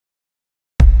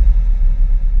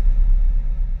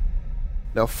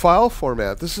Now, file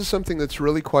format, this is something that's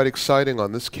really quite exciting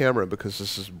on this camera because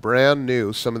this is brand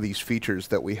new, some of these features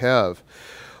that we have.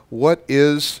 What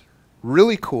is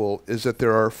really cool is that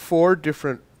there are 4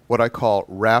 different what I call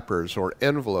wrappers or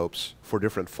envelopes for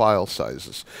different file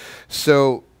sizes.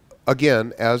 So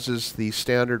again, as is the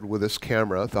standard with this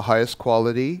camera, the highest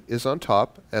quality is on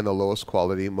top and the lowest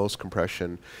quality, most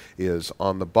compression, is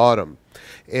on the bottom.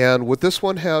 And what this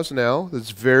one has now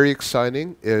that's very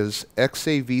exciting is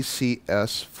XAVC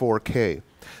S 4K.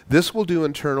 This will do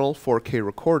internal 4K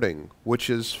recording, which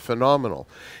is phenomenal.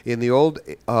 In the old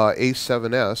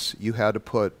A7S, you had to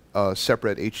put a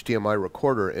separate HDMI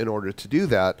recorder in order to do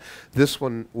that. This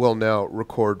one will now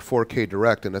record 4K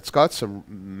direct, and it's got some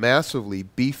massively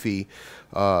beefy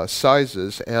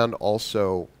sizes and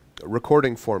also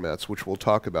recording formats, which we'll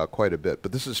talk about quite a bit.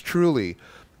 But this is truly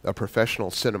a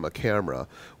professional cinema camera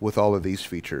with all of these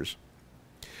features.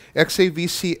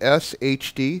 XAVC S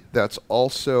HD, that's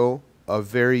also a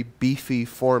very beefy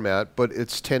format, but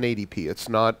it's 1080p. It's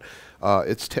not,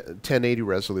 it's 1080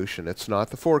 resolution. It's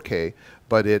not the 4K,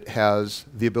 but it has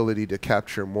the ability to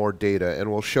capture more data, and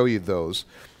we'll show you those.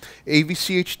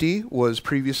 AVC HD was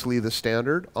previously the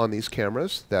standard on these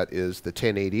cameras. That is the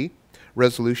 1080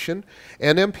 resolution.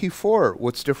 And MP4,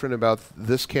 what's different about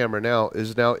this camera now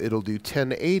is now it'll do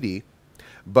 1080,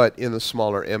 but in the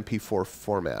smaller MP4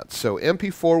 format. So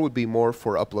MP4 would be more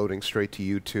for uploading straight to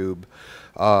YouTube.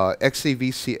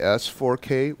 XAVC S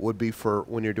 4K would be for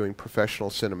when you're doing professional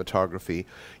cinematography.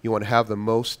 You want to have the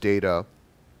most data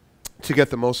to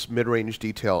get the most mid-range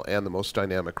detail and the most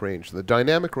dynamic range. The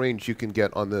dynamic range you can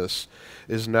get on this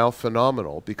is now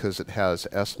phenomenal because it has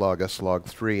S-Log,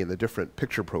 S-Log3, and the different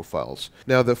picture profiles.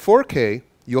 Now the 4K,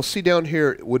 you'll see down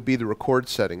here would be the record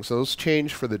settings. Those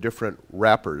change for the different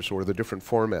wrappers or the different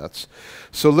formats.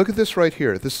 So look at this right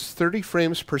here. This is 30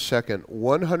 frames per second,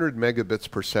 100 megabits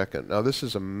per second. Now this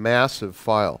is a massive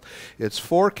file. It's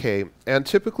 4K, and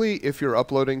typically if you're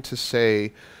uploading to,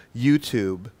 say,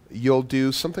 YouTube, you'll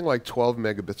do something like 12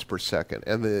 megabits per second,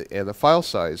 and the file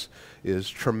size is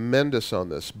tremendous on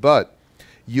this, but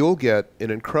you'll get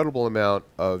an incredible amount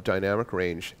of dynamic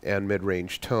range and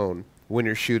mid-range tone when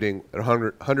you're shooting at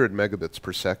 100 megabits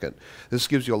per second. This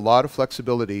gives you a lot of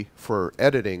flexibility for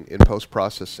editing in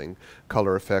post-processing,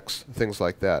 color effects, things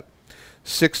like that.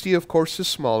 60, of course, is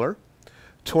smaller.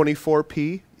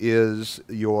 24p is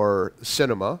your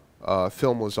cinema.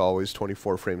 Film was always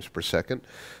 24 frames per second.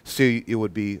 So it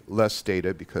would be less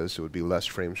data because it would be less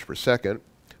frames per second,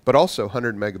 but also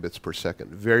 100 megabits per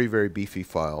second. Very, very beefy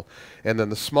file. And then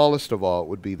the smallest of all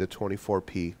would be the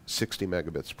 24p, 60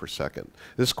 megabits per second.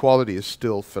 This quality is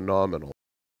still phenomenal.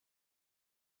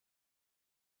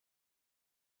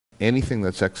 Anything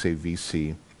that's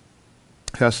XAVC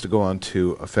has to go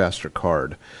onto a faster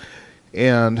card.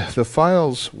 And the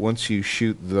files, once you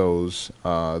shoot those,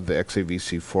 the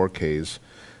XAVC 4Ks,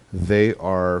 they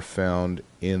are found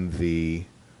in the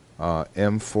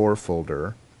M4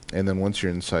 folder. And then once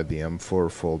you're inside the M4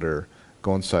 folder,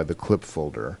 go inside the clip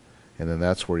folder. And then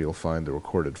that's where you'll find the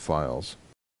recorded files.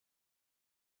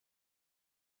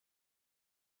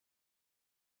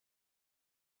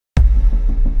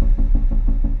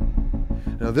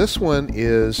 Now this one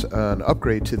is an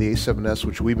upgrade to the A7S,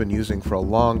 which we've been using for a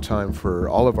long time for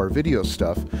all of our video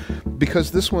stuff, because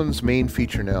this one's main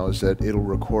feature now is that it'll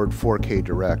record 4K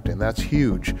direct, and that's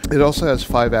huge. It also has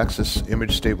 5-axis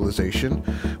image stabilization,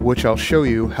 which I'll show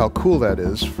you how cool that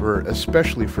is,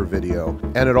 especially for video.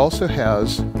 And it also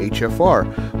has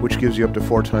HFR, which gives you up to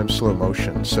 4 times slow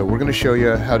motion. So we're going to show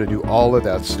you how to do all of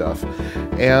that stuff,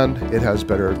 and it has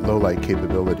better low light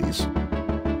capabilities.